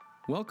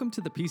Welcome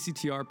to the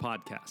PCTR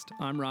podcast.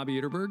 I'm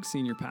Robbie Itterberg,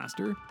 Senior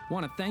Pastor. I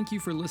want to thank you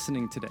for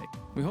listening today.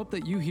 We hope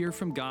that you hear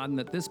from God and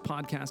that this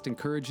podcast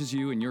encourages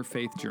you in your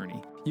faith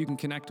journey. You can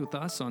connect with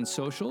us on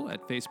social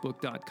at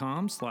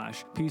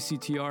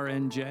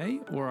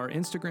facebook.com/PCTRNJ or our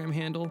Instagram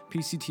handle,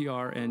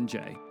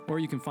 PCTRNJ. Or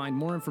you can find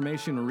more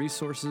information or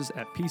resources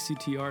at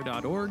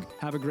pctr.org.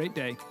 Have a great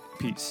day.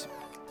 Peace.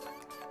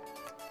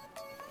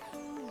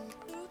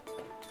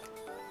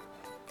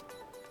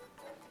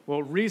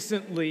 Well,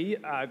 recently,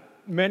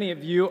 many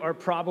of you are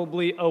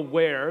probably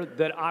aware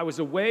that I was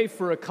away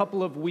for a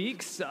couple of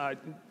weeks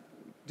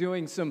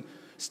doing some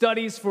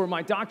studies for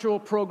my doctoral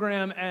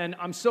program, and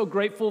I'm so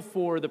grateful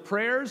for the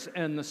prayers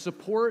and the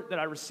support that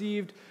I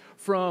received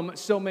from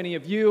so many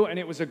of you, and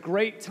it was a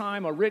great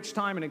time, a rich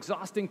time, an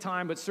exhausting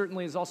time, but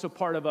certainly is also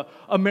part of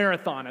a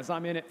marathon as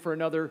I'm in it for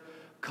another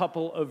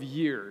couple of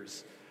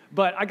years.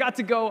 But I got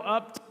to go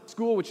up to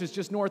school, which is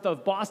just north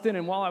of Boston,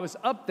 and while I was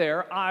up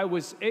there, I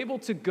was able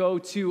to go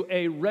to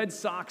a Red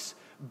Sox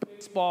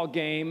baseball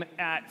game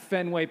at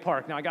Fenway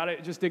Park. Now, I got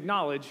to just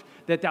acknowledge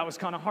that that was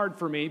kind of hard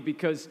for me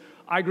because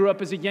I grew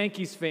up as a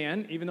Yankees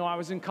fan, even though I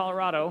was in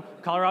Colorado.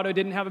 Colorado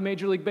didn't have a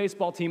Major League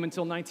Baseball team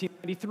until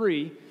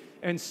 1993,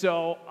 and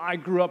so I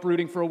grew up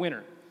rooting for a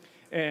winner.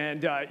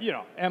 And,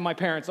 and my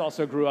parents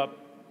also grew up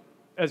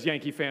as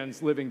Yankee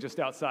fans living just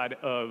outside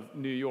of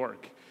New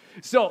York.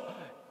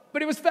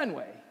 But it was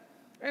Fenway,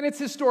 and it's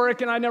historic,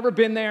 and I'd never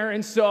been there,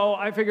 and so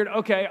I figured,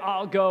 okay,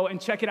 I'll go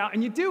and check it out.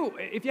 And you do,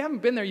 if you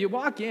haven't been there, you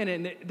walk in,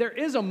 and there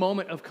is a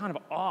moment of kind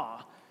of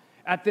awe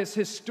at this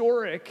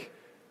historic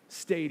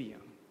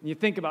stadium. And you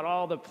think about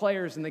all the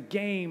players and the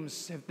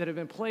games that have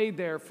been played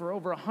there for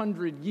over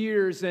 100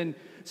 years, and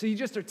so you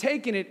just are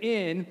taking it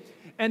in,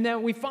 and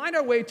then we find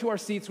our way to our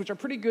seats, which are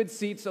pretty good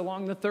seats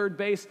along the third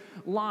base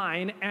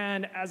line,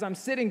 and as I'm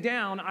sitting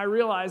down, I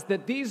realize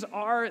that these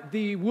are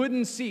the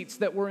wooden seats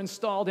that were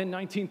installed in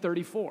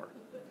 1934.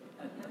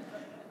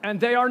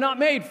 And they are not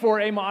made for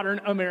a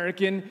modern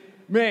American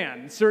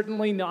man,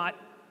 certainly not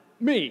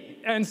me.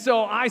 And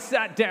so I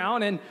sat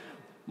down, and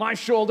my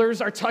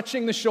shoulders are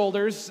touching the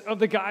shoulders of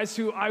the guys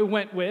who I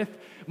went with.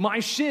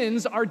 My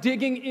shins are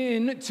digging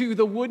into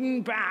the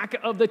wooden back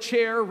of the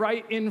chair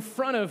right in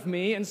front of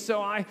me, and so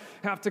I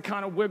have to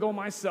kind of wiggle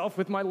myself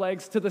with my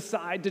legs to the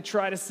side to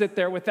try to sit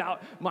there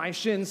without my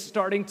shins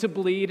starting to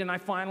bleed, and I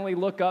finally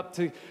look up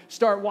to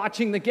start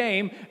watching the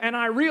game, and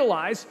I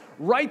realize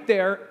right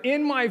there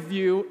in my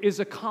view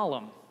is a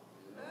column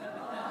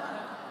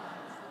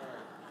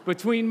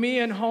between me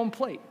and home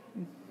plate.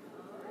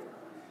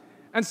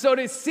 And so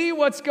to see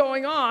what's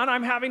going on,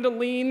 I'm having to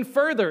lean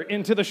further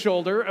into the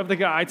shoulder of the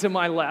guy to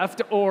my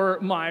left or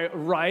my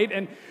right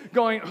and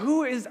going,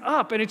 who is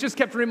up? And it just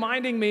kept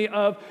reminding me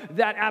of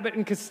that Abbott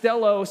and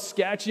Costello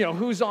sketch,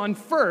 Who's on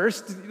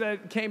First,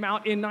 that came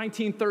out in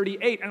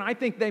 1938. And I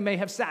think they may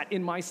have sat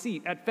in my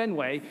seat at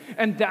Fenway,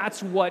 and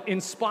that's what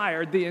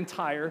inspired the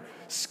entire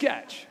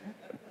sketch.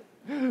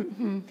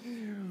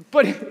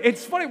 But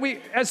it's funny, we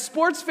as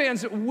sports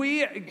fans,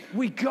 we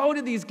go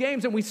to these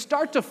games and we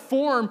start to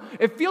form,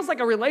 it feels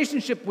like a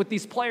relationship with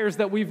these players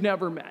that we've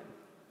never met.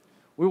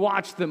 We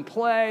watch them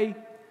play,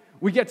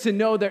 we get to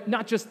know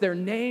not just their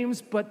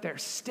names, but their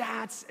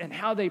stats and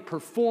how they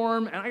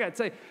perform. And I gotta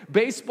say,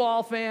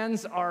 baseball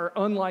fans are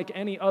unlike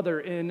any other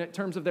in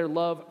terms of their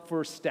love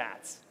for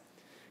stats.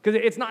 Because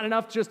it's not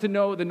enough just to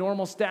know the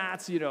normal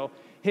stats,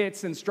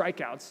 hits and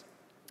strikeouts.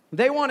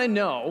 They wanna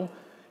know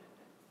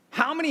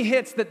how many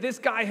hits that this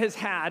guy has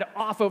had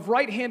off of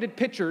right-handed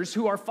pitchers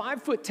who are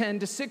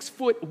 5'10" to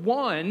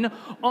 6'1"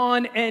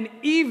 on an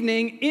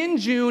evening in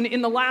June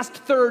in the last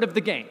third of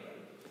the game.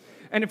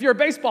 And if you're a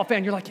baseball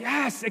fan, you're like,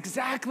 yes,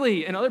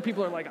 exactly. And other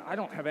people are like, I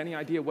don't have any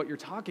idea what you're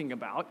talking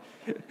about.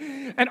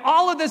 And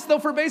all of this, though,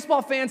 for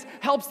baseball fans,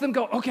 helps them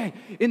go, okay,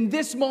 in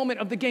this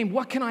moment of the game,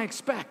 what can I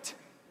expect?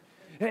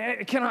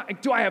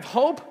 Do I have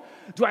hope?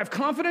 Do I have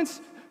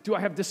confidence? Do I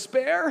have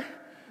despair?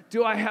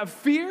 Do I have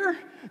fear?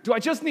 Do I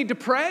just need to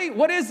pray?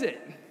 What is it?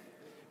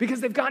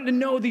 Because they've gotten to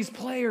know these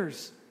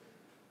players,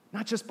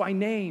 not just by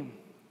name,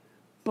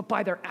 but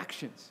by their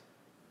actions,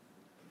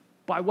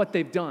 by what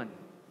they've done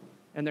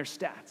and their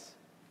stats.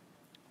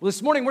 Well,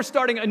 this morning we're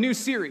starting a new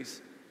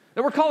series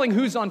that we're calling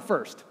Who's on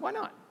First? Why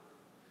not?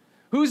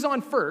 Who's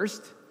on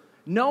First?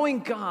 Knowing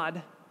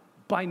God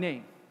by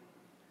name.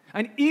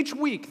 And each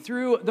week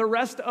through the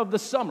rest of the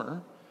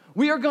summer,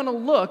 we are going to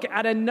look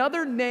at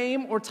another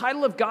name or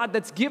title of God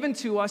that's given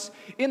to us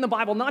in the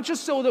Bible, not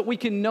just so that we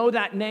can know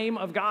that name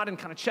of God and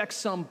kind of check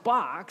some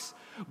box,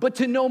 but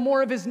to know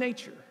more of his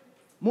nature,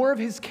 more of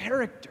his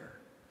character,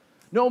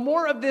 know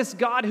more of this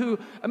God who,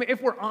 if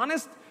we're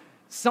honest,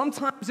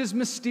 sometimes is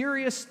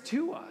mysterious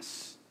to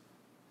us.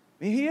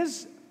 He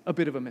is a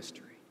bit of a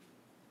mystery.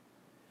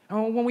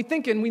 And when we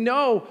think and we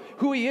know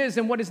who he is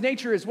and what his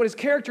nature is, what his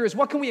character is,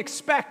 what can we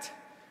expect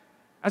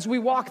as we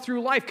walk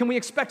through life? Can we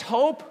expect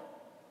hope?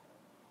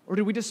 Or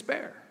do we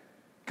despair?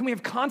 Can we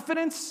have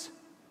confidence?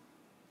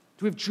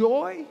 Do we have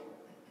joy? Do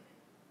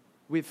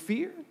we have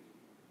fear?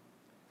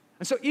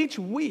 And so each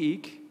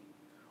week,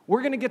 we're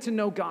going to get to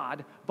know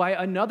God by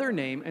another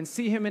name and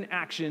see him in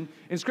action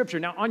in Scripture.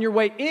 Now, on your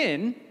way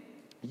in,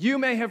 you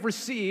may have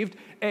received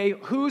a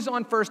Who's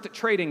on First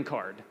trading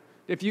card.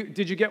 Did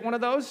you get one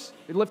of those?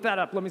 Lift that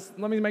up. Let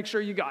me make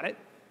sure you got it.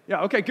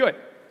 Yeah, okay, good.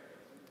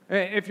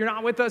 If you're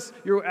not with us,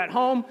 you're at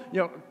home,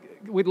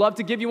 we'd love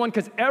to give you one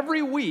because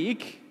every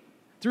week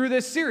through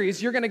this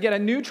series, you're going to get a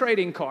new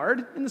trading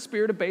card in the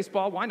spirit of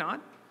baseball. Why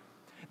not?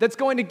 That's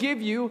going to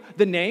give you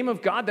the name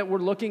of God that we're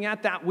looking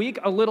at that week,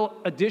 a little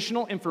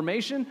additional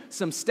information,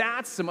 some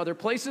stats, some other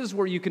places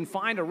where you can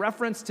find a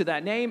reference to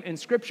that name in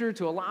Scripture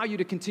to allow you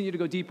to continue to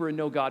go deeper and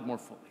know God more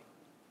fully.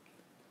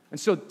 And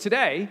so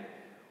today,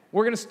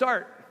 we're going to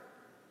start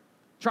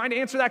trying to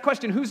answer that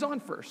question, who's on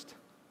first?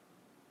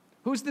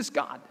 Who's this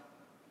God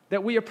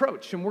that we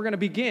approach? And we're going to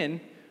begin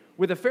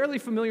with a fairly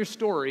familiar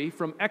story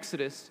from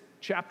Exodus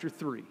chapter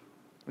 3.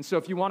 And so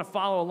if you want to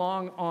follow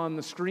along on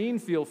the screen,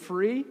 feel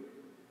free,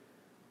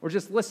 or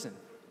just listen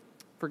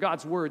for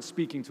God's word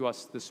speaking to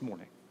us this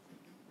morning.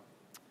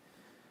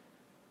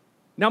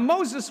 Now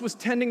Moses was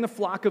tending the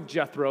flock of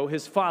Jethro,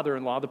 his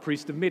father-in-law, the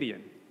priest of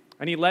Midian.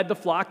 And he led the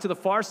flock to the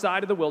far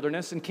side of the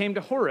wilderness and came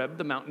to Horeb,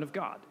 the mountain of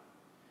God.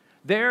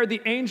 There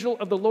the angel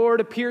of the Lord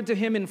appeared to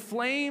him in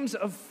flames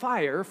of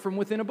fire from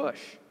within a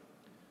bush.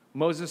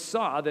 Moses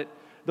saw that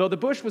though the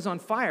bush was on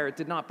fire, it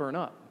did not burn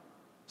up.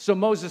 So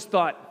Moses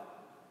thought,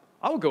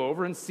 I'll go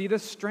over and see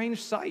this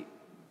strange sight,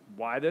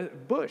 why the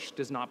bush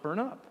does not burn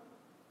up.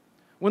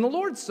 When the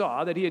Lord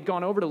saw that he had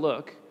gone over to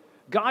look,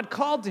 God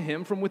called to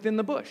him from within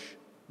the bush,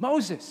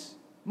 Moses,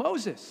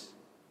 Moses.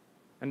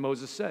 And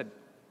Moses said,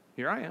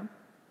 Here I am.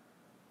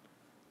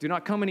 Do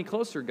not come any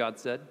closer, God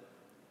said.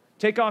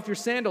 Take off your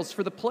sandals,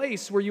 for the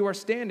place where you are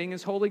standing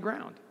is holy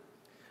ground.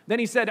 Then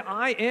he said,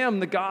 I am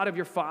the God of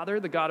your father,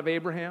 the God of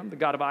Abraham, the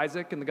God of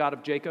Isaac, and the God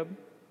of Jacob.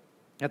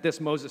 At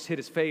this, Moses hid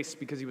his face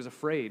because he was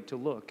afraid to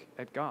look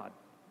at God.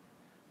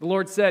 The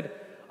Lord said,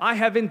 I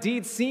have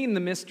indeed seen the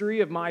mystery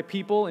of my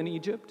people in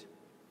Egypt.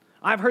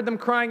 I've heard them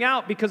crying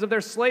out because of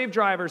their slave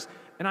drivers,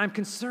 and I'm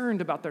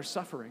concerned about their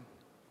suffering.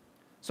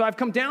 So I've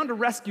come down to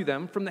rescue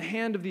them from the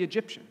hand of the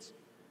Egyptians,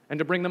 and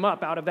to bring them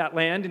up out of that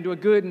land into a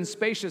good and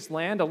spacious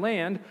land, a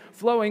land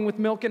flowing with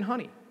milk and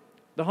honey,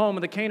 the home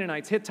of the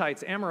Canaanites,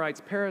 Hittites,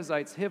 Amorites,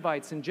 Perizzites,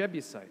 Hivites, and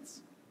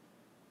Jebusites.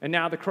 And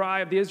now the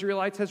cry of the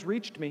Israelites has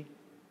reached me,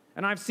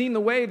 and I've seen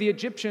the way the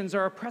Egyptians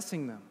are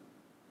oppressing them.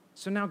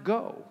 So now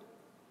go.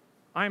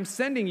 I am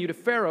sending you to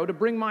Pharaoh to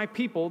bring my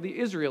people, the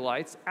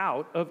Israelites,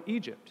 out of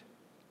Egypt.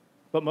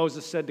 But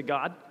Moses said to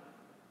God,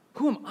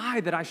 Who am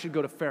I that I should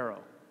go to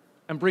Pharaoh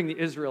and bring the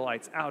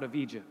Israelites out of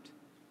Egypt?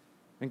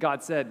 And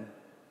God said,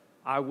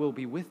 I will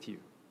be with you.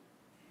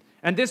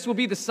 And this will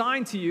be the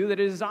sign to you that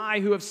it is I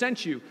who have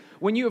sent you.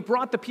 When you have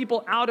brought the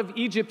people out of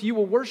Egypt, you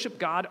will worship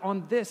God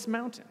on this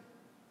mountain.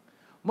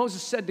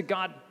 Moses said to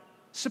God,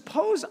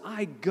 Suppose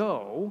I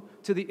go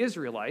to the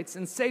Israelites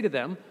and say to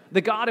them,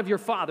 The God of your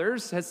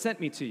fathers has sent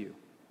me to you.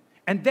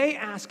 And they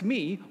ask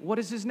me, What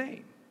is his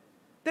name?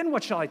 Then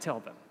what shall I tell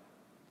them?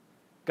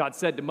 God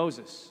said to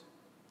Moses,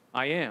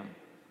 I am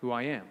who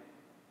I am.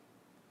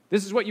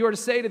 This is what you are to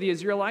say to the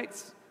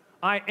Israelites.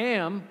 I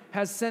am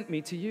has sent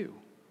me to you.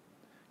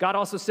 God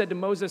also said to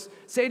Moses,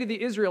 Say to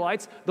the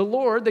Israelites, The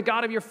Lord, the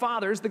God of your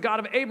fathers, the God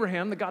of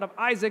Abraham, the God of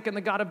Isaac, and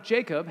the God of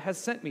Jacob has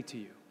sent me to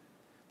you.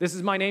 This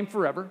is my name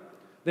forever,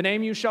 the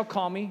name you shall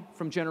call me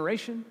from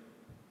generation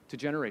to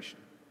generation.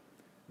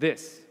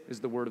 This is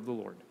the word of the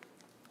Lord.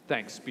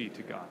 Thanks be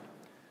to God.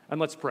 And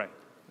let's pray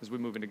as we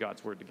move into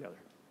God's word together.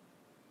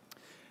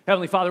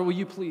 Heavenly Father, will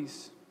you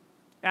please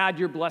add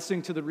your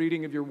blessing to the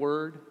reading of your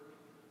word?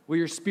 Will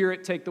your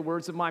Spirit take the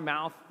words of my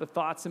mouth, the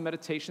thoughts and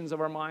meditations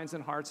of our minds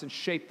and hearts, and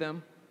shape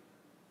them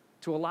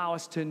to allow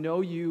us to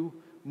know you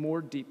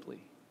more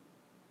deeply?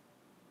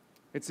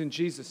 It's in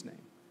Jesus' name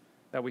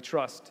that we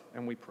trust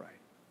and we pray.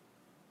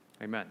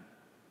 Amen.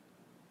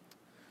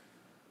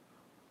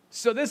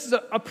 So this is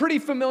a pretty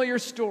familiar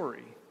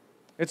story.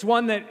 It's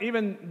one that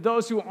even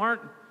those who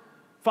aren't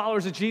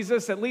followers of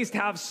Jesus at least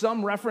have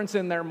some reference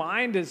in their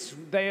mind as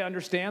they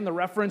understand the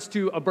reference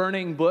to a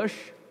burning bush.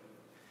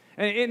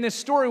 And in this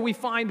story, we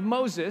find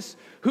Moses,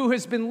 who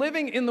has been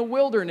living in the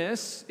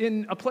wilderness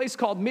in a place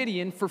called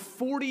Midian for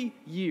 40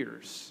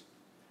 years.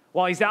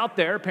 While he's out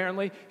there,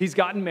 apparently, he's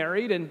gotten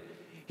married, and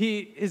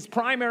his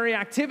primary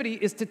activity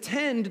is to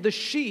tend the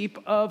sheep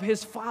of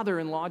his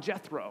father-in-law,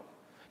 Jethro.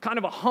 Kind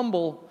of a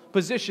humble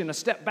position, a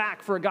step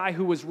back for a guy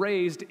who was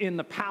raised in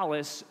the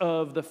palace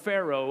of the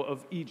Pharaoh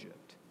of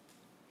Egypt.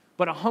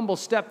 But a humble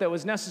step that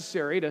was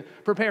necessary to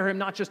prepare him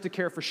not just to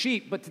care for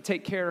sheep, but to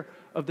take care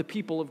of the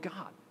people of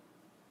God.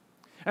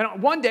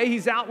 And one day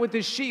he's out with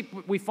his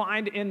sheep, we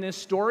find in this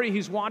story.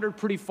 He's wandered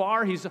pretty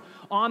far. He's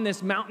on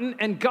this mountain,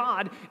 and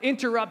God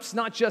interrupts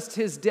not just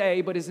his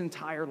day, but his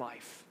entire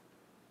life.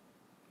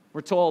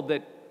 We're told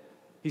that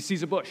he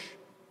sees a bush.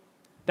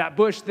 That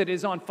bush that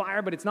is on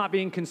fire, but it's not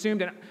being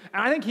consumed. And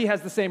I think he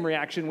has the same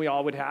reaction we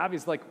all would have.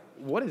 He's like,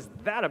 what is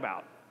that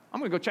about? I'm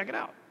going to go check it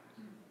out.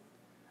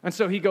 And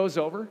so he goes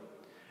over.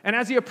 And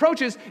as he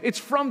approaches, it's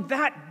from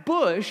that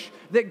bush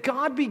that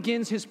God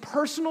begins his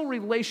personal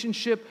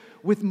relationship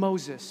with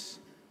Moses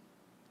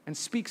and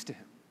speaks to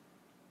him,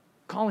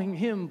 calling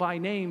him by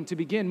name to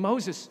begin.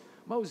 Moses,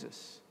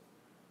 Moses.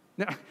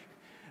 Now, I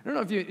don't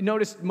know if you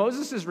noticed,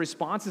 Moses'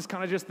 response is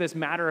kind of just this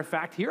matter of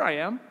fact, here I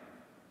am.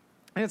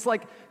 And it's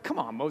like, come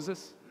on,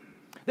 Moses.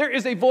 There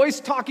is a voice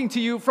talking to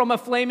you from a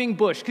flaming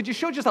bush. Could you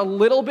show just a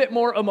little bit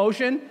more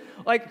emotion?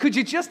 Like, could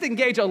you just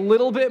engage a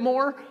little bit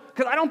more?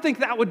 Because I don't think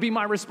that would be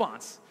my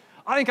response.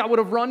 I think I would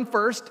have run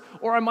first,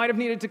 or I might have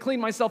needed to clean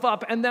myself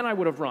up, and then I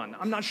would have run.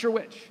 I'm not sure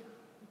which.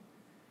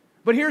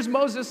 But here's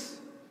Moses.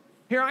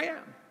 Here I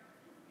am.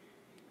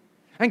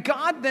 And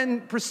God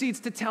then proceeds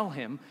to tell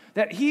him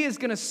that he is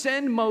going to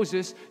send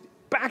Moses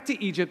back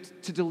to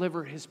Egypt to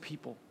deliver his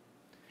people.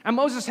 And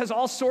Moses has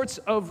all sorts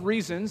of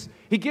reasons.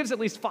 He gives at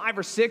least 5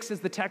 or 6 as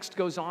the text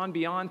goes on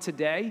beyond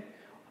today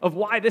of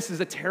why this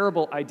is a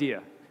terrible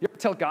idea. You ever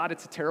tell God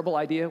it's a terrible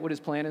idea, what his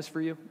plan is for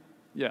you?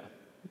 Yeah.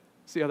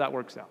 See how that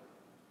works out.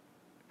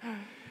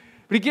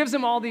 But he gives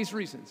him all these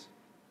reasons.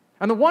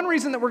 And the one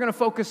reason that we're going to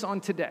focus on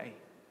today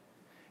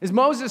is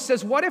Moses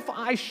says, what if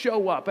I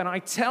show up and I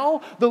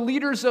tell the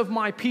leaders of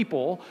my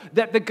people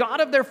that the God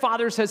of their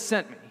fathers has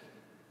sent me?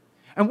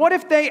 And what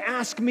if they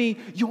ask me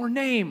your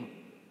name?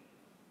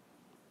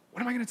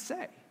 What am I going to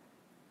say?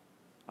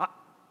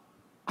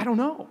 I don't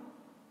know.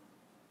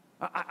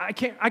 I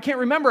can't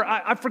remember.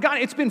 I've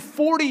forgotten. It's been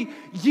 40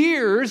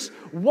 years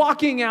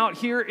walking out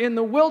here in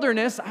the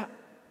wilderness.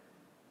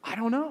 I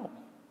don't know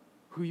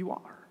who you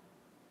are.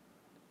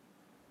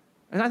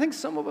 And I think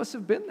some of us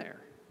have been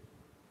there.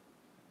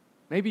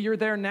 Maybe you're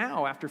there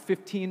now after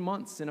 15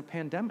 months in a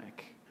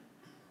pandemic.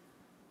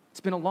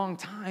 It's been a long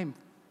time.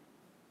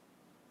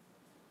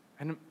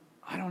 And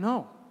I don't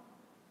know.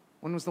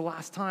 When was the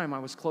last time I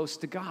was close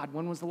to God?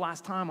 When was the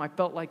last time I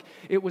felt like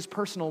it was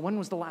personal? When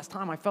was the last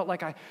time I felt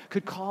like I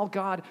could call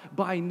God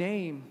by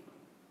name,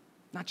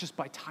 not just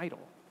by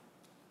title?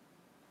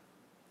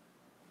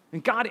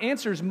 And God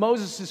answers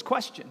Moses'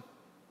 question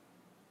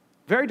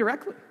very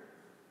directly.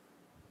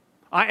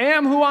 I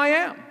am who I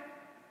am.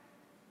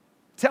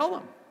 Tell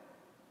him.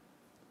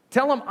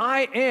 Tell him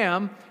I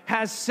am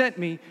has sent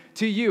me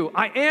to you.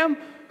 I am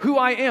who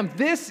I am.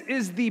 This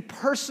is the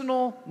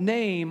personal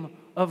name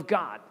of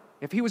God.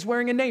 If he was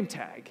wearing a name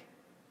tag,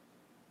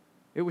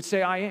 it would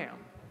say, I am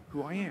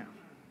who I am.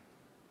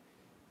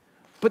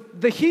 But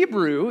the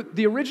Hebrew,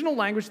 the original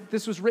language that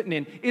this was written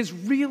in, is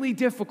really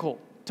difficult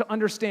to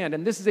understand.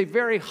 And this is a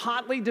very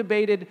hotly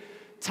debated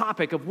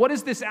topic of what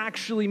does this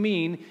actually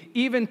mean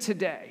even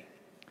today.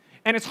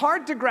 And it's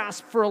hard to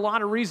grasp for a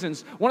lot of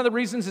reasons. One of the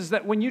reasons is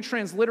that when you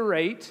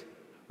transliterate,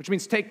 which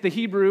means take the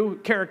Hebrew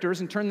characters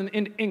and turn them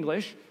into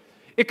English,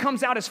 it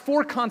comes out as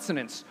 4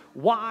 consonants,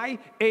 Y,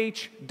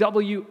 H,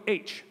 W,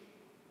 H.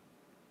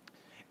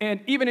 And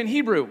even in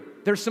Hebrew,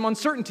 there's some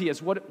uncertainty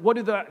as what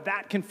do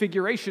that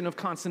configuration of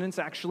consonants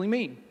actually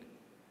mean.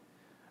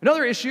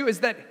 Another issue is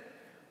that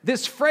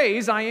this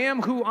phrase, I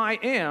am who I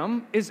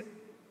am, is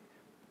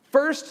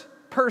first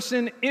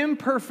person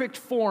imperfect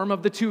form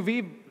of the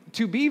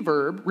to be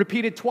verb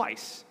repeated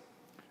twice.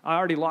 I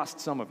already lost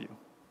some of you.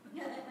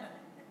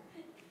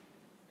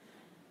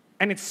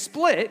 And it's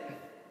split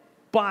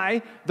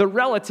by the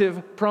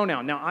relative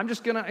pronoun. Now, I'm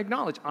just going to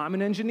acknowledge, I'm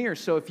an engineer,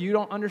 so if you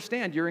don't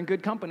understand, you're in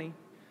good company.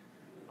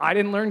 I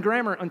didn't learn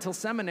grammar until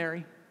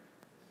seminary,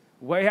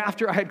 way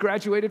after I had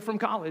graduated from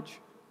college.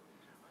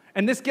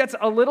 And this gets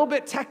a little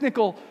bit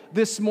technical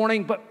this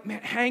morning, but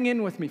man, hang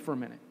in with me for a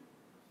minute.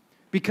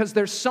 Because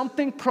there's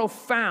something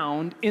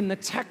profound in the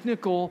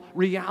technical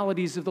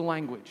realities of the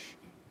language.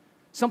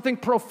 Something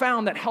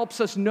profound that helps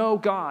us know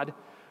God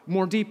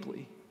more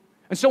deeply.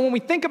 And so when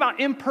we think about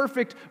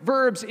imperfect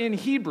verbs in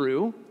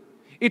Hebrew,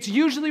 it's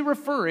usually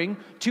referring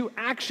to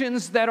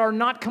actions that are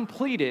not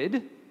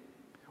completed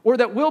or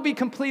that will be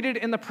completed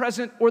in the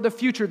present or the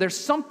future. There's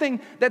something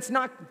that's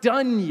not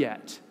done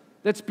yet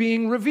that's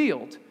being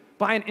revealed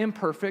by an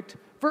imperfect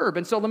verb.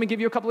 And so let me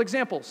give you a couple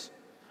examples.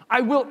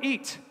 I will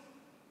eat.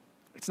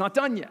 It's not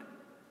done yet.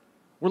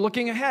 We're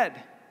looking ahead.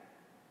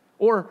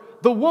 Or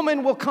the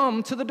woman will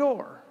come to the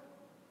door.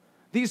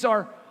 These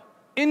are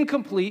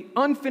incomplete,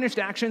 unfinished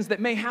actions that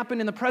may happen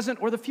in the present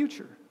or the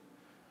future.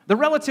 The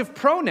relative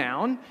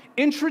pronoun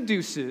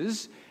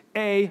introduces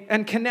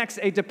and connects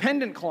a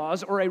dependent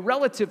clause or a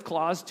relative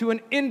clause to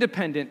an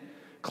independent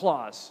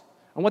clause.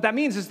 And what that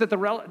means is that the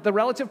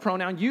relative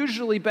pronoun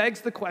usually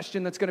begs the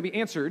question that's going to be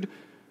answered,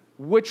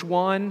 which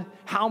one,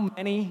 how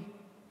many?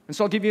 And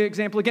so I'll give you an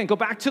example again. Go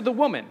back to the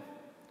woman.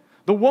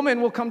 The woman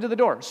will come to the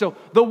door. So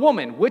the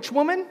woman, which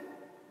woman?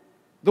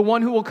 The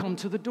one who will come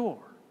to the door.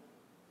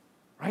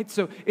 Right?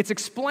 So it's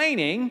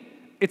explaining,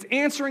 it's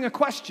answering a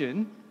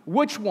question,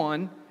 which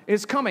one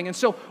is coming. And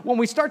so when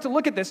we start to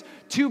look at this,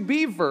 to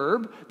be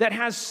verb that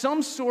has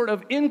some sort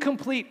of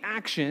incomplete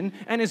action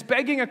and is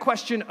begging a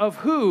question of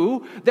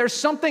who, there's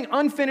something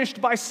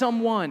unfinished by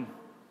someone.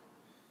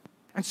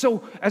 And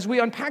so as we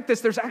unpack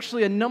this, there's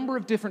actually a number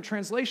of different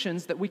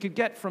translations that we could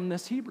get from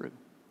this Hebrew.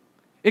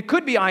 It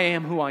could be I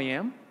am who I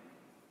am.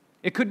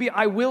 It could be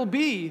I will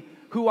be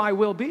who I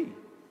will be.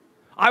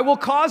 I will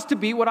cause to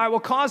be what I will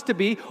cause to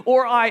be,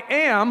 or I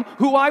am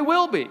who I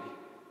will be.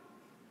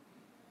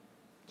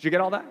 Did you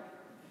get all that?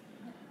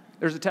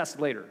 There's a test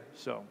later,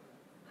 so.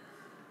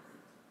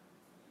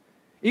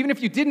 Even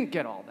if you didn't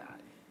get all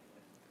that,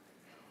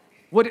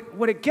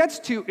 what it gets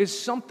to is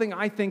something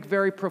I think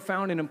very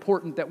profound and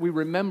important that we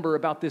remember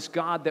about this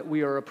God that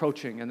we are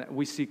approaching and that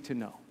we seek to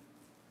know.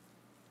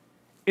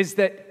 Is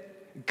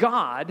that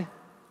God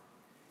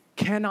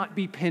cannot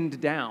be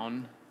pinned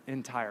down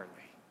entirely.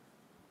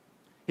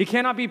 He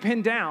cannot be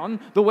pinned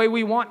down the way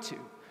we want to.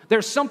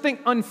 There's something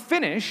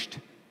unfinished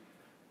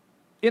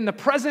in the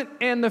present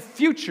and the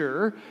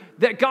future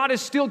that God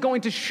is still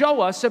going to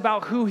show us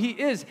about who He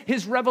is.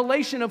 His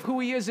revelation of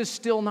who He is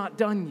still not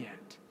done yet.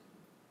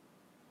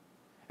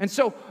 And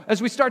so,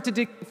 as we start to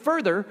dig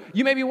further,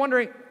 you may be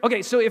wondering,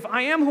 okay, so if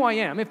I am who I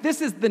am, if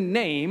this is the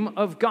name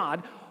of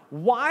God,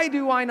 why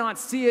do I not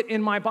see it in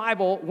my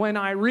Bible when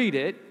I read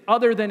it,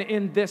 other than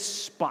in this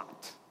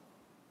spot?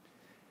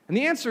 And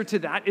the answer to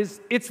that is,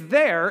 it's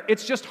there,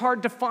 it's just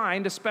hard to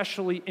find,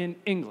 especially in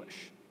English.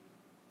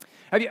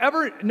 Have you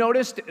ever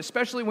noticed,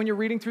 especially when you're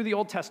reading through the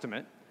Old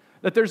Testament,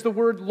 that there's the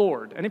word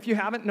Lord? And if you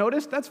haven't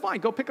noticed, that's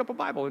fine. Go pick up a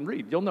Bible and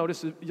read. You'll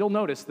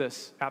notice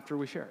this after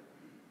we share it.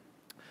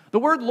 The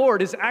word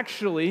Lord is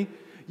actually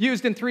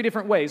used in 3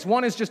 different ways.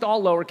 One is just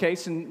all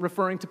lowercase and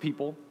referring to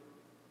people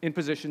in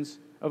positions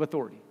of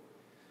authority.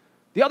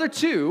 The other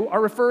 2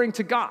 are referring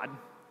to God,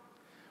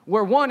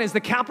 where one is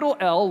the capital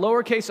L,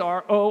 lowercase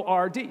r,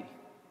 O-R-D.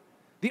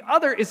 The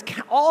other is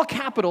all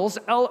capitals,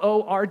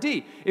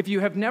 L-O-R-D. If you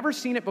have never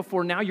seen it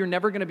before, now you're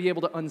never going to be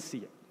able to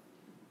unsee it,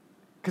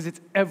 because it's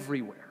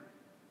everywhere.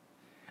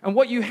 And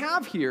what you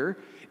have here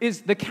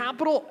is the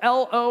capital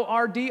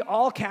L-O-R-D,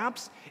 all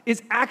caps,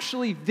 is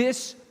actually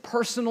this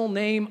personal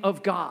name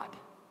of God,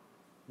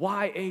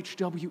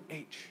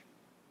 YHWH.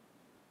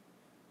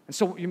 And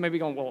so you may be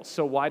going, well,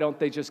 so why don't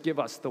they just give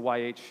us the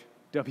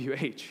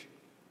YHWH?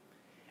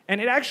 And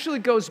it actually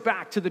goes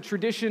back to the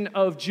tradition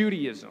of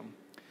Judaism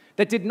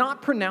that did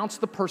not pronounce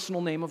the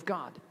personal name of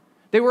God.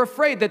 They were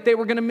afraid that they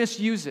were going to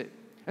misuse it.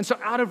 And so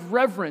out of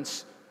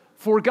reverence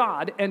for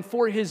God and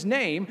for His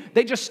name,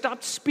 they just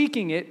stopped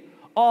speaking it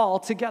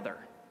altogether.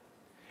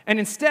 And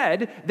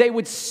instead, they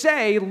would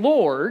say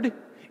Lord,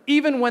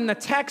 even when the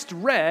text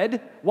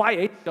read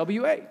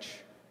YHWH.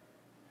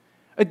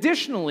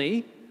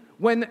 Additionally,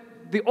 when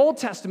the Old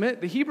Testament,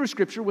 the Hebrew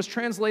scripture, was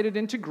translated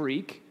into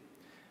Greek,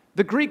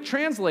 the Greek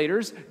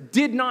translators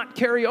did not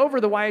carry over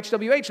the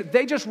YHWH.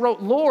 They just wrote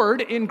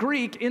Lord in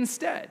Greek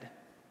instead.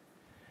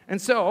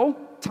 And so,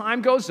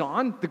 time goes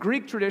on. The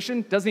Greek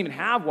tradition doesn't even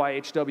have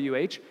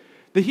YHWH.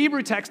 The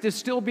Hebrew text is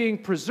still being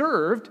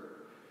preserved,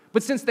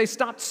 but since they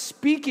stopped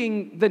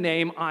speaking the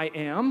name I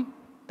am,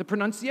 the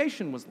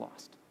pronunciation was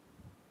lost.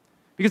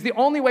 Because the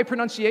only way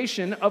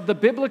pronunciation of the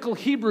biblical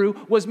Hebrew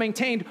was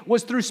maintained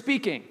was through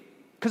speaking,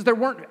 because there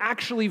weren't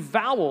actually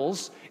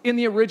vowels in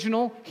the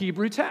original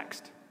Hebrew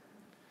text.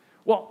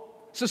 Well,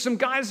 so some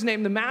guys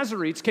named the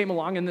Masoretes came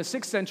along in the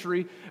 6th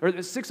century, or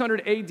the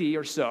 600 AD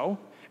or so,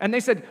 and they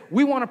said,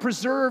 we want to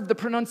preserve the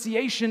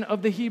pronunciation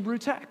of the Hebrew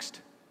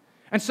text.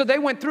 And so they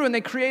went through and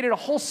they created a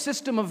whole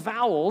system of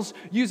vowels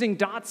using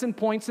dots and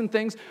points and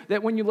things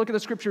that when you look at the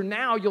scripture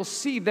now, you'll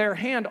see their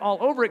hand all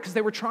over it because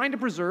they were trying to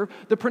preserve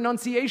the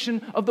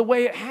pronunciation of the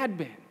way it had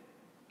been.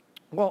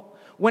 Well,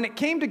 when it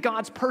came to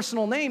God's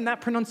personal name, that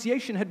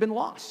pronunciation had been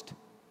lost.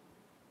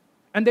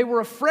 And they were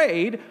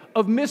afraid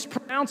of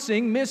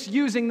mispronouncing,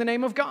 misusing the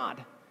name of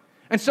God.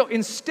 And so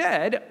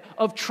instead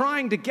of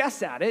trying to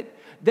guess at it,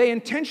 they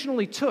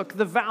intentionally took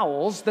the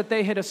vowels that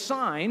they had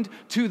assigned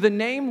to the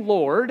name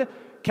Lord,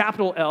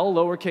 capital L,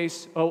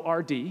 lowercase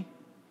O-R-D.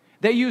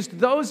 They used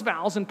those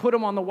vowels and put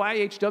them on the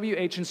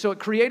YHWH, and so it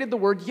created the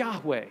word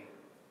Yahweh,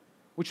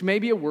 which may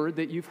be a word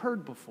that you've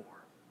heard before.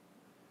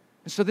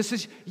 And so this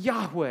is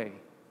Yahweh,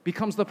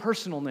 becomes the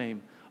personal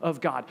name of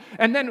God.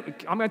 And then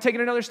I'm going to take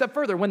it another step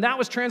further. When that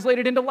was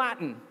translated into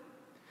Latin,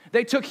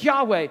 they took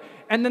Yahweh,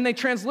 and then they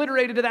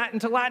transliterated that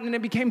into Latin, and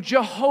it became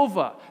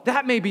Jehovah.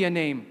 That may be a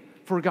name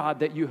for God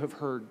that you have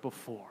heard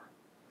before.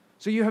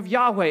 So you have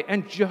Yahweh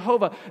and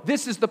Jehovah.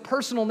 This is the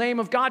personal name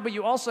of God, but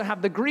you also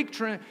have the Greek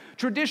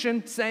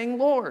tradition saying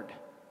Lord.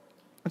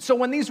 And so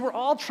when these were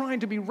all trying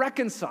to be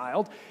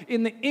reconciled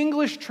in the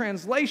English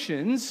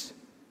translations,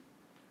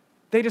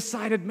 they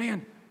decided,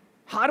 man,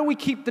 how do we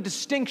keep the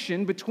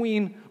distinction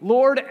between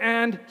Lord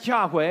and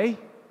Yahweh,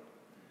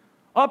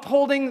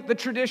 upholding the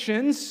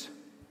traditions?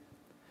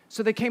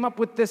 So they came up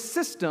with this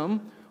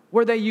system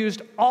where they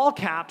used all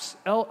caps,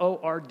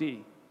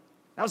 L-O-R-D.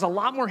 That was a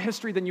lot more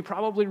history than you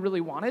probably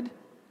really wanted.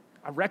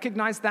 I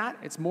recognize that.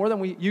 It's more than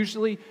we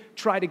usually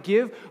try to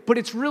give. But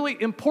it's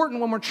really important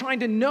when we're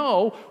trying to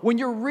know, when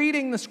you're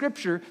reading the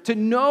scripture, to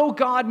know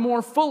God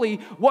more fully,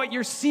 what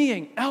you're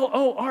seeing.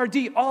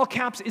 L-O-R-D, all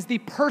caps, is the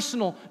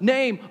personal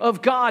name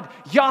of God,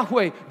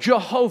 Yahweh,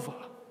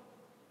 Jehovah,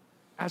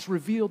 as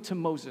revealed to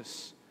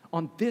Moses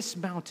on this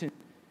mountain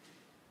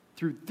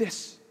through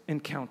this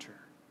encounter.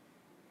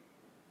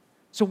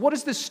 So what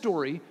is this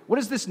story, what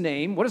is this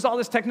name, what does all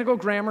this technical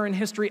grammar and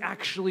history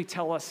actually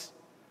tell us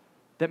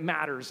that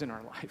matters in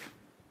our life?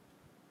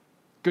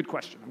 Good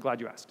question. I'm glad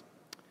you asked.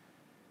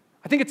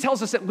 I think it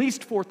tells us at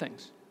least 4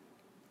 things.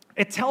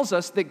 It tells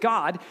us that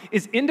God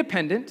is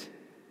independent,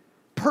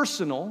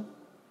 personal,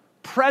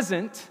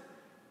 present,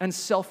 and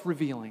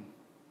self-revealing.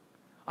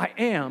 I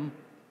am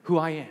who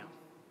I am.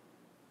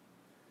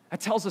 It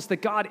tells us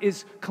that God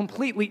is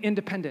completely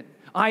independent.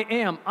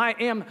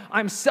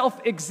 I'm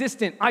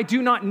self-existent. I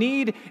do not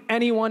need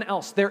anyone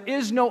else. There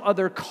is no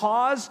other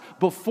cause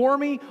before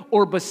me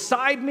or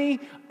beside me.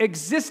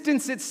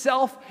 Existence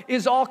itself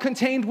is all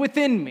contained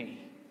within me.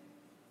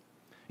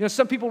 You know,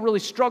 some people really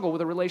struggle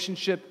with a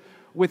relationship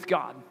with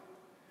God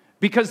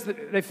because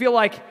they feel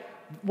like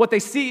what they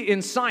see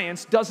in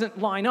science doesn't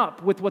line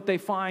up with what they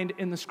find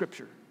in the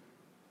Scripture.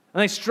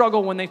 And they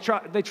struggle when they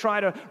try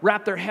to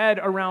wrap their head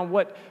around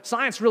what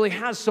science really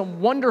has some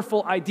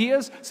wonderful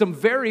ideas, some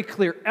very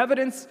clear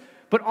evidence,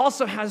 but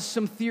also has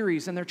some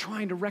theories, and they're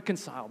trying to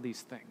reconcile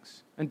these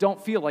things and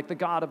don't feel like the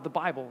God of the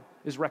Bible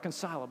is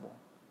reconcilable.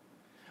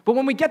 But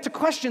when we get to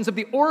questions of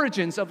the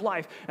origins of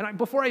life, and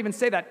before I even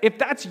say that, if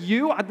that's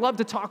you, I'd love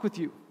to talk with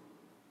you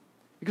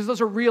because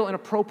those are real and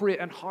appropriate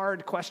and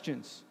hard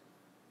questions,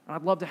 and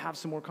I'd love to have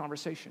some more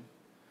conversation.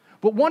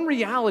 But one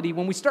reality,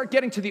 when we start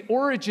getting to the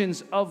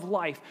origins of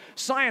life,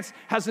 science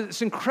has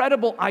this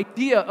incredible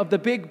idea of the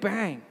Big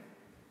Bang.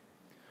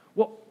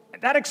 Well,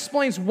 that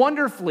explains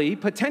wonderfully,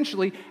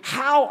 potentially,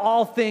 how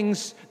all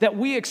things that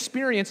we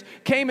experience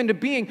came into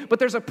being. But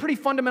there's a pretty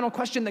fundamental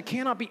question that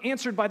cannot be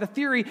answered by the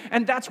theory,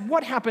 and that's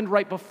what happened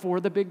right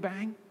before the Big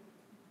Bang.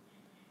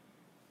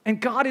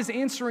 And God is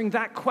answering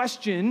that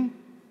question.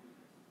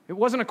 It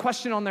wasn't a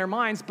question on their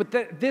minds, but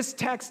this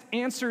text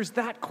answers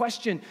that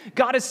question.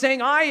 God is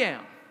saying, I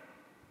am.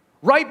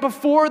 Right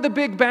before the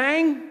Big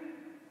Bang,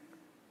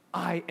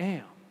 I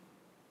am.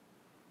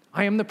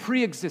 I am the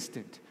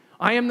pre-existent.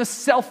 I am the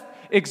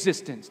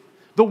self-existent.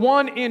 The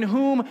one in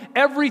whom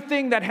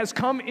everything that has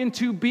come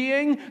into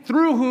being,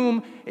 through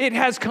whom it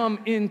has come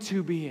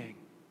into being.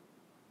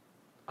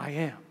 I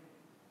am.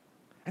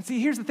 And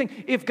see, here's the thing.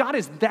 If God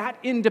is that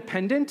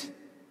independent,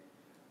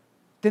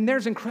 then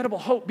there's incredible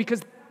hope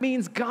because that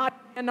means God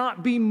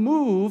cannot be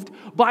moved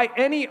by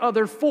any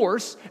other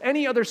force,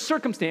 any other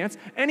circumstance,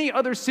 any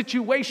other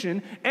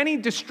situation, any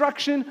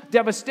destruction,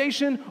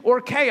 devastation,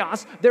 or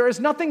chaos. There is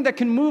nothing that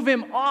can move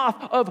him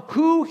off of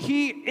who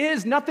he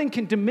is. Nothing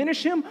can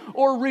diminish him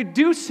or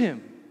reduce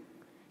him.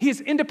 He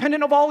is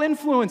independent of all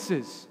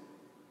influences.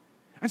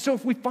 And so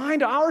if we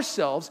find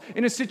ourselves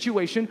in a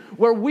situation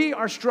where we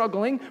are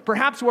struggling,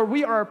 perhaps where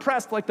we are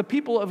oppressed like the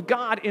people of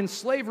God in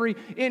slavery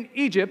in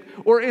Egypt,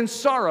 or in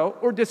sorrow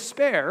or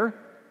despair,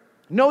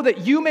 know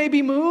that you may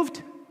be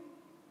moved,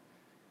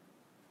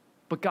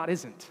 but God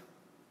isn't.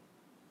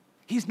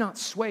 He's not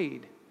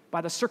swayed by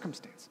the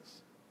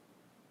circumstances.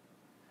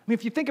 I mean,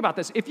 if you think about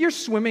this, if you're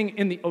swimming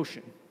in the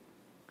ocean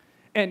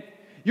and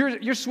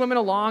you're swimming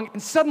along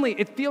and suddenly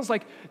it feels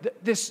like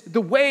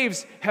the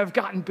waves have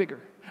gotten bigger.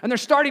 And they're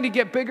starting to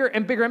get bigger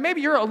and bigger. And maybe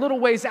you're a little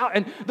ways out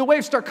and the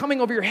waves start coming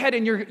over your head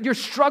and you're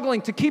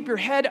struggling to keep your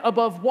head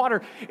above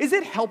water. Is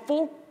it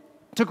helpful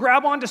to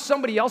grab onto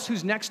somebody else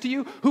who's next to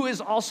you who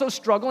is also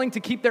struggling to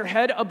keep their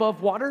head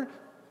above water?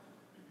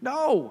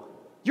 No.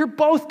 You're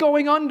both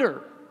going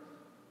under.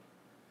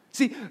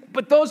 See,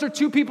 but those are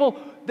two people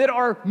that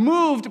are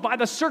moved by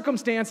the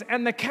circumstance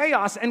and the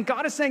chaos. And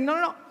God is saying,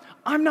 no.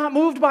 I'm not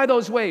moved by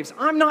those waves.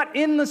 I'm not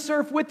in the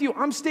surf with you.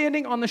 I'm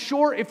standing on the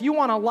shore. If you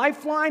want a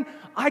lifeline,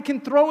 I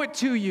can throw it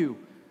to you.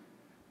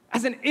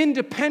 As an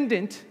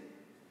independent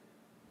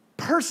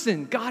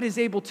person, God is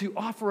able to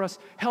offer us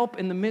help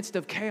in the midst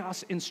of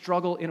chaos and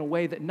struggle in a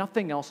way that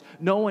nothing else,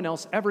 no one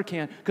else ever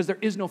can, because there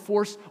is no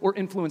force or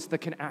influence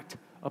that can act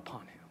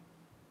upon him.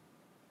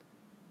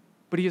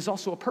 But he is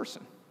also a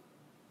person.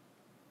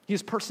 He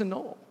is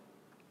personal.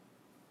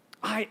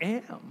 I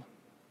am.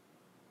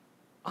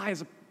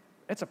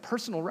 It's a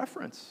personal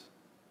reference.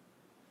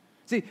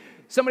 See,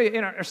 somebody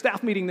in our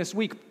staff meeting this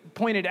week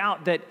pointed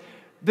out that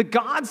the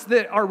gods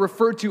that are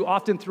referred to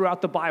often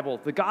throughout the Bible,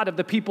 the God of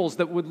the peoples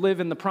that would live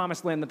in the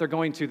promised land that they're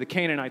going to, the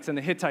Canaanites and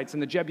the Hittites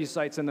and the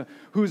Jebusites and the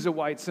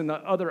Huzawites and the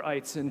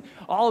otherites and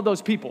all of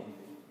those people.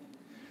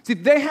 See,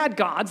 they had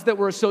gods that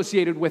were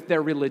associated with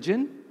their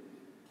religion,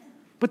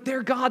 but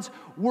their gods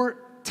were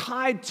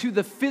tied to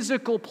the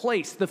physical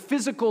place, the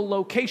physical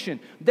location.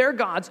 Their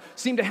gods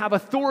seem to have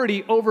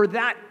authority over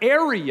that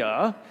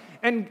area,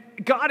 and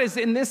God is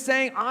in this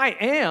saying, I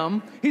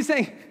am. He's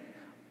saying,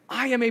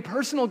 I am a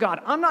personal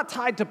God. I'm not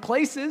tied to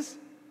places.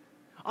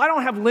 I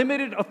don't have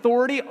limited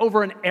authority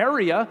over an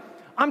area.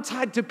 I'm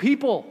tied to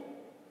people.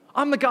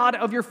 I'm the God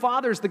of your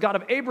fathers, the God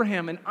of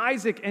Abraham and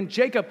Isaac and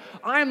Jacob.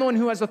 I am the one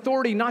who has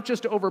authority not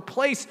just over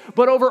place,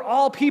 but over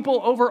all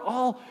people, over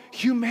all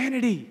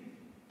humanity.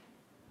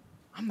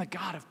 I'm the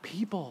God of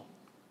people,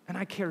 and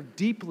I care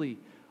deeply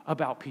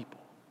about people.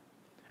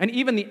 And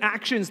even the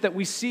actions that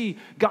we see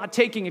God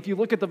taking, if you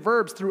look at the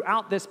verbs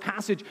throughout this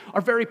passage,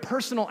 are very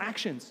personal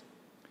actions.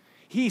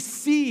 He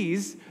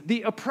sees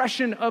the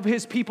oppression of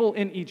his people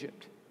in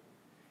Egypt.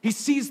 He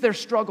sees their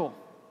struggle.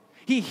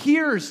 He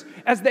hears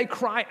as they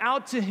cry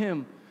out to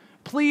him,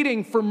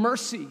 pleading for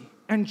mercy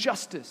and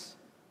justice.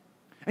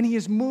 And he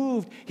is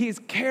moved, he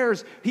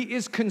cares, he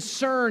is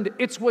concerned.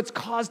 It's what's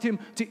caused him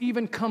to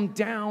even come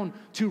down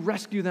to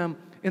rescue them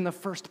in the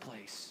first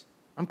place.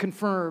 I'm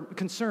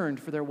concerned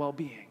for their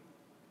well-being.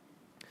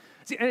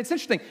 See, and it's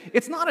interesting,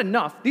 it's not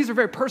enough, these are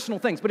very personal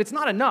things, but it's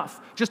not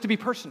enough just to be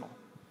personal.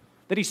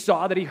 That he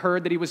saw, that he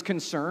heard, that he was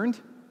concerned.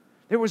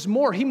 There was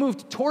more, he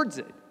moved towards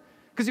it.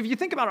 Because if you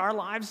think about our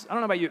lives, I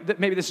don't know about you,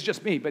 maybe this is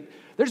just me, but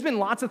there's been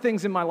lots of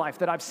things in my life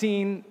that I've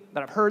seen,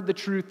 that I've heard the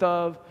truth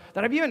of,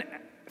 that I've even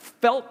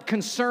felt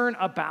concern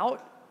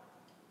about,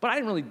 but I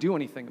didn't really do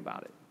anything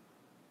about it.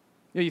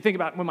 You think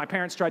about when my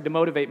parents tried to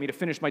motivate me to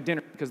finish my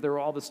dinner because there were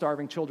all the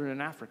starving children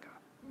in Africa,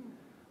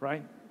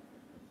 right?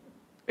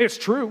 It's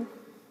true.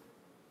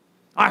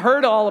 I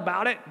heard all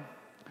about it.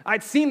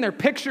 I'd seen their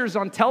pictures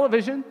on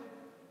television.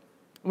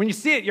 When you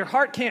see it, your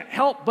heart can't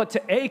help but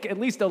to ache at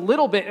least a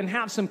little bit and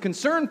have some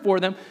concern for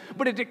them.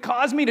 But did it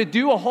cause me to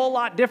do a whole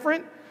lot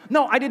different?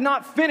 No, I did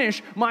not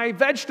finish my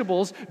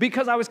vegetables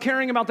because I was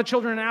caring about the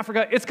children in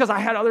Africa. It's because I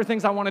had other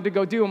things I wanted to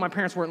go do and my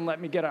parents weren't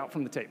letting me get out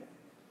from the table.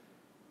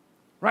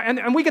 Right?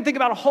 And we can think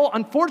about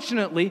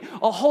unfortunately,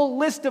 a whole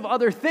list of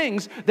other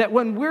things that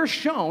when we're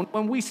shown,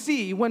 when we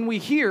see, when we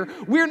hear,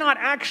 we're not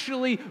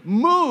actually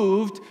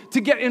moved to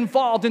get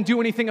involved and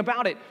do anything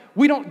about it.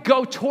 We don't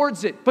go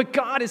towards it. But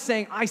God is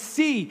saying, I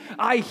see,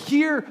 I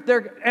hear,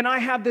 and I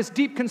have this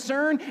deep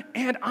concern,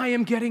 and I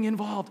am getting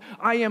involved.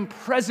 I am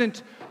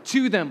present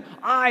to them.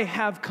 I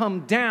have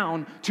come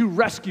down to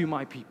rescue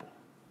my people,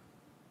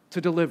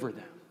 to deliver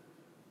them.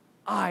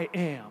 I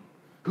am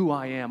who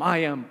I am. I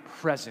am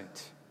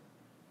present.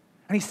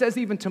 And he says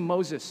even to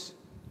Moses,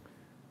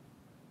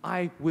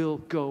 I will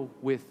go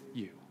with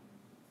you.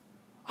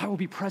 I will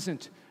be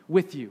present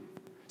with you.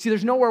 See,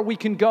 there's nowhere we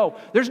can go.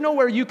 There's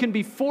nowhere you can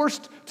be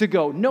forced to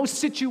go. No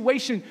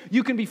situation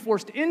you can be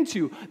forced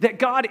into that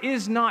God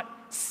is not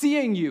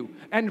seeing you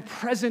and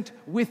present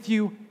with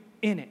you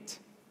in it.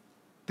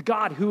 The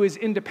God who is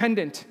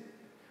independent,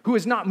 who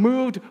is not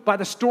moved by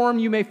the storm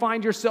you may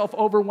find yourself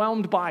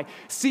overwhelmed by,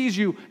 sees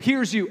you,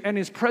 hears you, and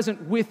is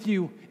present with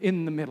you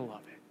in the middle of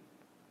it.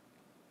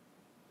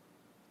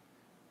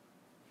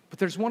 But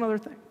there's one other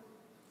thing,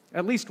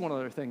 at least one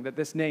other thing that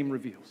this name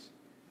reveals.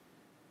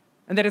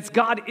 And that it's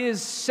God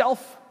is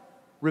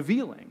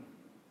self-revealing.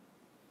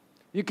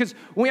 Because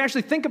when we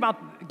actually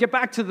get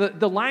back to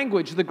the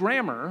language, the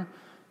grammar,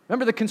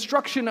 remember the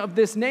construction of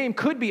this name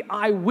could be,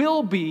 I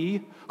will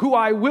be who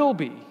I will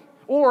be,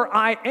 or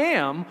I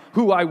am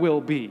who I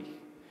will be.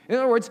 In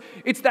other words,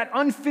 it's that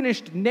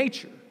unfinished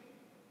nature.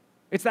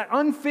 It's that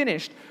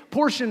unfinished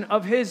portion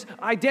of his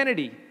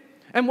identity.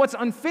 And what's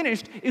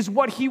unfinished is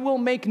what he will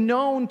make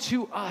known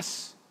to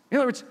us. In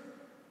other words,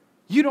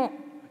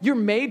 you're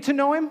made to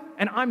know him,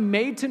 and I'm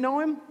made to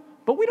know him,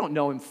 but we don't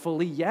know him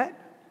fully yet,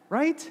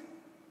 right?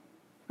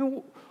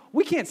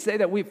 We can't say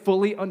that we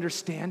fully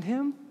understand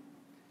him.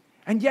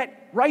 And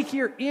yet, right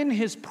here in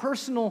his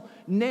personal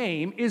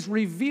name is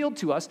revealed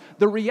to us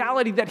the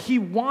reality that he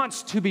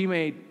wants to be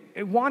made,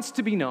 it wants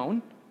to be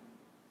known,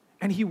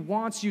 and he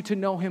wants you to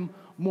know him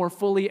more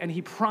fully, and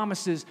he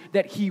promises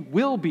that he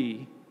will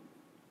be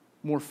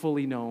more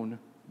fully known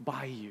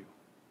by you.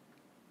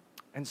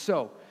 And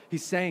so,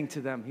 he's saying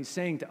to them, he's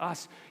saying to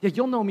us, yeah,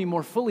 you'll know me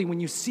more fully when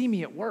you see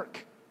me at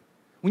work.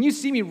 When you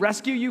see me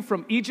rescue you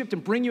from Egypt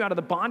and bring you out of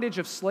the bondage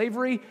of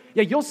slavery,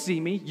 yeah, you'll see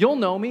me, you'll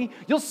know me,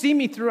 you'll see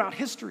me throughout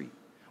history.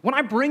 When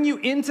I bring you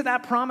into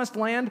that promised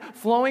land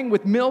flowing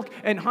with milk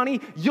and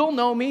honey, you'll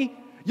know me,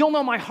 you'll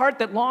know my heart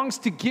that longs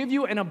to give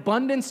you an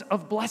abundance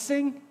of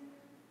blessing.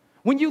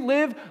 When you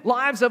live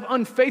lives of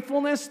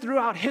unfaithfulness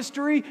throughout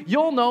history,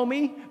 you'll know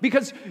me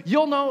because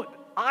you'll know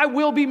I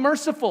will be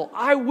merciful.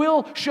 I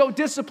will show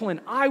discipline.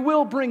 I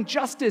will bring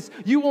justice.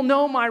 You will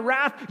know my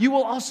wrath. You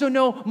will also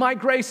know my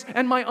grace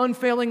and my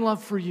unfailing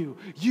love for you.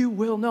 You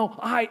will know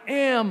I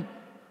am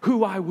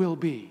who I will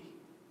be.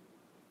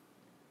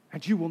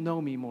 And you will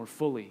know me more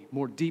fully,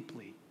 more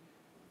deeply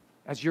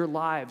as your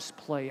lives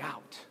play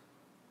out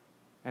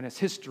and as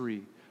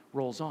history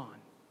rolls on.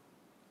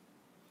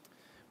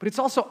 But it's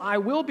also, I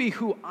will be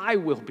who I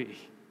will be.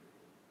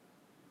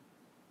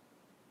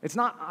 It's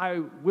not,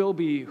 I will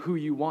be who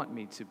you want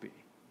me to be.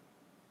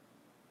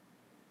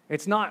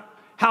 It's not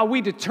how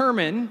we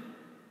determine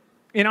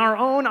in our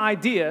own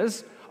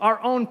ideas,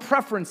 our own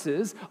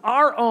preferences,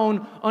 our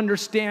own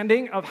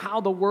understanding of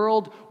how the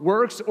world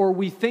works or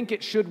we think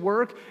it should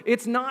work.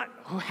 It's not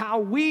how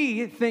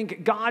we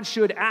think God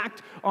should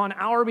act on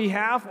our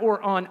behalf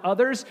or on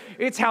others.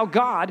 It's how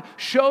God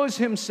shows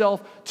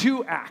himself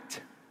to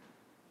act.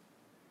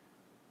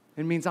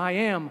 It means I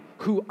am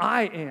who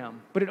I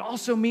am, but it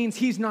also means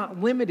he's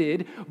not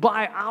limited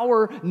by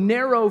our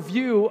narrow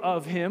view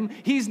of him.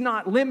 He's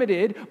not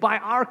limited by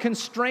our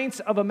constraints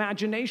of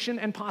imagination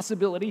and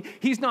possibility.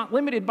 He's not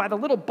limited by the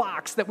little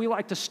box that we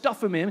like to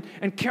stuff him in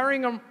and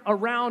carrying him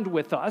around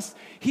with us.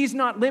 He's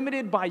not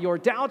limited by your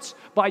doubts,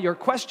 by your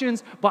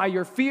questions, by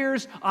your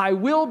fears. I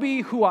will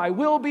be who I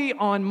will be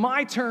on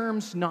my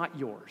terms, not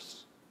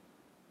yours.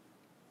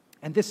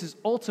 And this is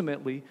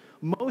ultimately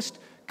most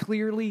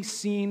clearly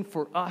seen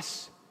for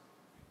us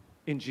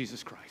in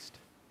Jesus Christ.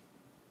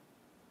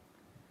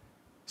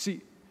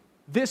 See,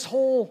 this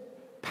whole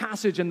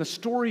passage and the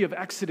story of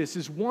Exodus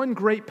is one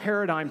great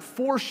paradigm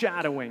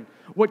foreshadowing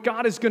what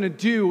God is going to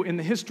do in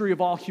the history of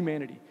all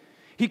humanity.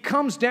 He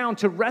comes down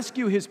to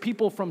rescue his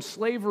people from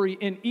slavery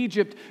in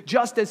Egypt,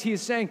 just as he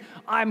is saying,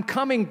 I'm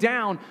coming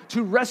down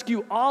to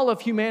rescue all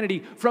of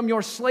humanity from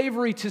your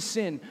slavery to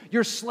sin,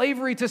 your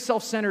slavery to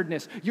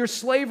self-centeredness, your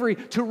slavery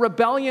to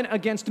rebellion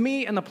against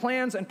me and the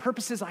plans and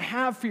purposes I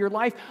have for your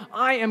life.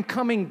 I am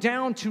coming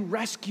down to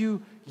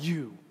rescue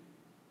you.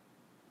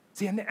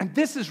 See, and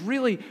this is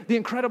really the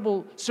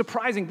incredible,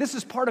 surprising. This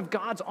is part of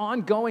God's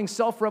ongoing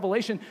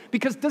self-revelation,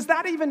 because does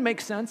that even make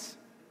sense?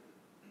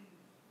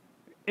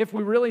 If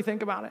we really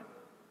think about it.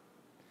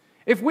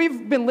 If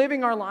we've been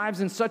living our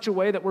lives in such a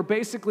way that we're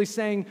basically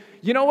saying,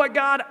 you know what,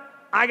 God,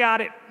 I got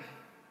it.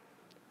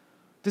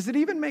 Does it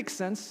even make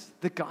sense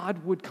that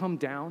God would come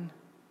down?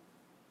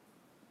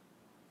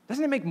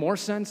 Doesn't it make more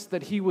sense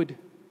that he would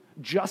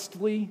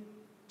justly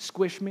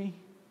squish me?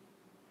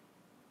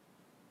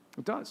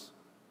 It does.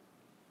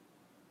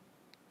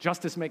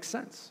 Justice makes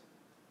sense.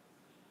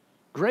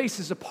 Grace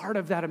is a part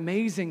of that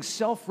amazing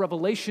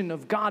self-revelation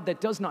of God that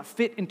does not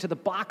fit into the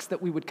box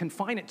that we would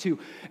confine it to.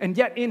 And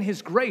yet in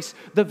his grace,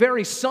 the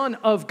very Son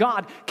of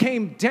God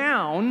came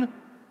down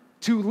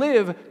to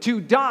live, to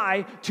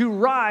die, to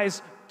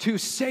rise, to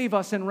save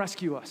us and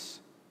rescue us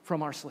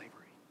from our slavery.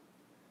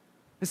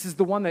 This is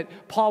the one that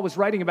Paul was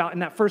writing about in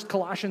that first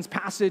Colossians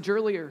passage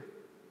earlier.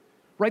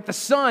 Right? The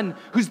Son,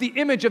 who's the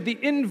image of the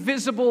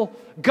invisible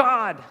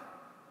God.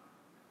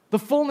 The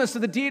fullness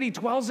of the deity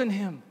dwells in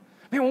him.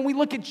 Man, when we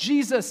look at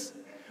Jesus,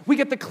 we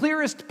get the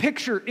clearest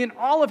picture in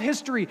all of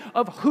history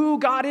of who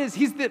God is.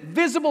 He's the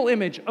visible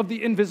image of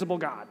the invisible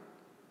God.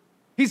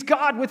 He's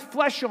God with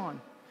flesh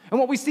on. And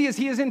what we see is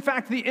he is in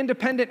fact the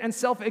independent and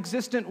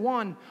self-existent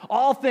one.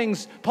 All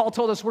things, Paul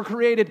told us, were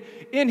created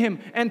in him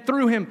and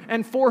through him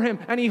and for him,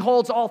 and he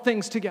holds all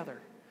things together.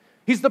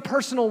 He's the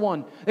personal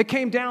one that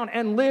came down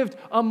and lived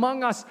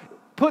among us,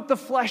 put the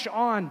flesh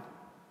on,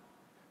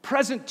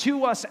 present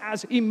to us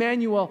as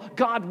Emmanuel,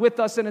 God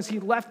with us. And as he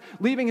left,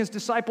 leaving his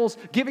disciples,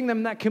 giving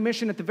them that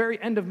commission at the very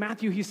end of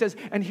Matthew, he says,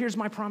 and here's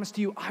my promise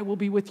to you, I will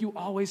be with you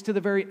always to the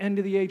very end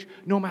of the age,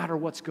 no matter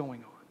what's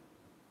going on.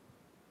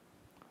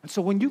 And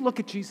so when you look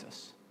at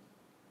Jesus,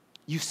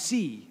 you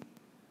see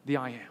the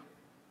I am.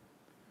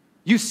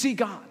 You see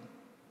God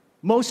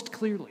most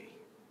clearly.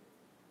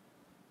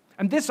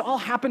 And this all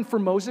happened for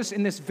Moses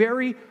in this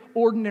very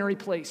ordinary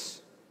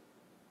place,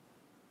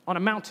 on a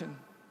mountain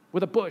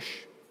with a bush.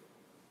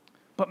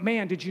 But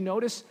man, did you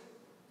notice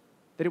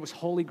that it was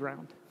holy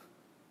ground?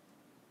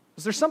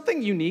 Was there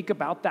something unique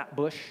about that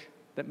bush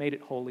that made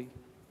it holy?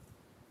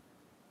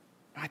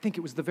 I think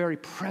it was the very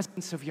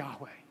presence of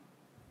Yahweh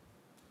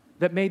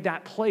that made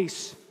that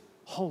place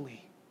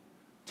holy.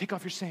 Take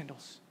off your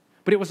sandals.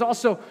 But it was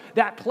also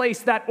that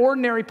place, that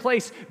ordinary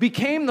place,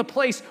 became the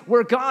place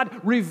where God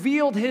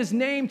revealed his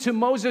name to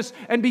Moses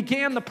and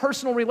began the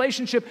personal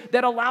relationship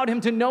that allowed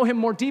him to know him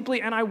more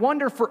deeply. And I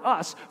wonder for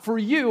us, for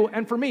you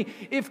and for me,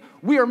 if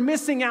we are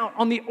missing out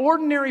on the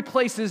ordinary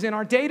places in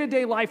our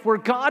day-to-day life where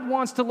God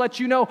wants to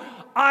let you know,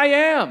 I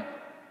am.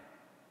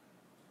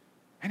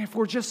 And if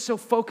we're just so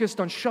focused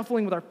on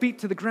shuffling with our feet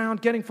to the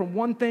ground, getting from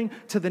one thing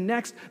to the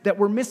next, that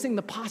we're missing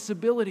the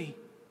possibility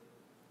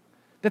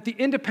that the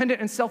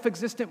independent and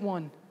self-existent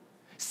one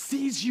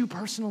sees you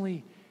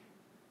personally,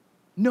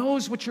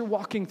 knows what you're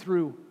walking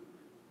through,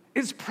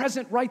 is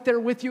present right there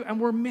with you,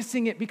 and we're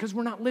missing it because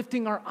we're not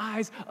lifting our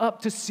eyes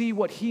up to see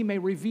what he may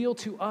reveal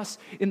to us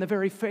in the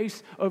very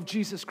face of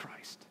Jesus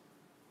Christ.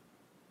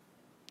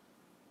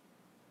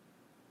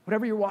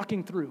 Whatever you're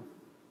walking through,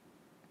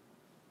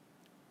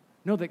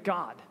 know that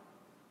God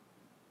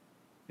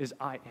is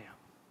I am.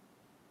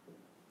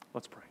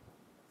 Let's pray.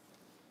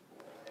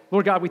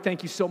 Lord God, we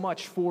thank you so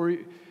much for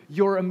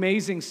your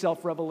amazing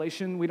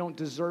self-revelation. We don't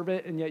deserve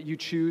it, and yet you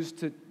choose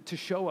to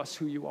show us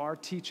who you are,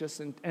 teach us,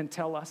 and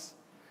tell us.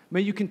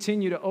 May you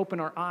continue to open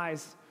our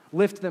eyes,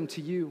 lift them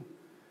to you.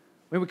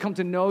 May we come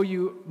to know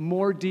you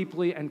more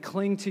deeply and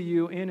cling to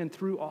you in and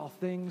through all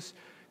things.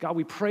 God,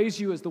 we praise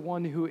you as the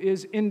one who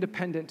is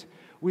independent.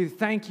 We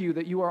thank you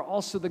that you are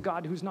also the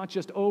God who's not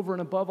just over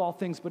and above all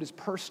things, but is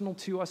personal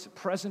to us,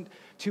 present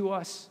to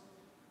us,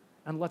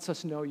 and lets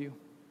us know you.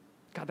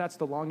 God, that's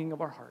the longing of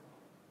our heart.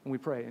 And we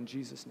pray in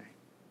Jesus' name.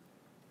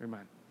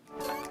 Amen.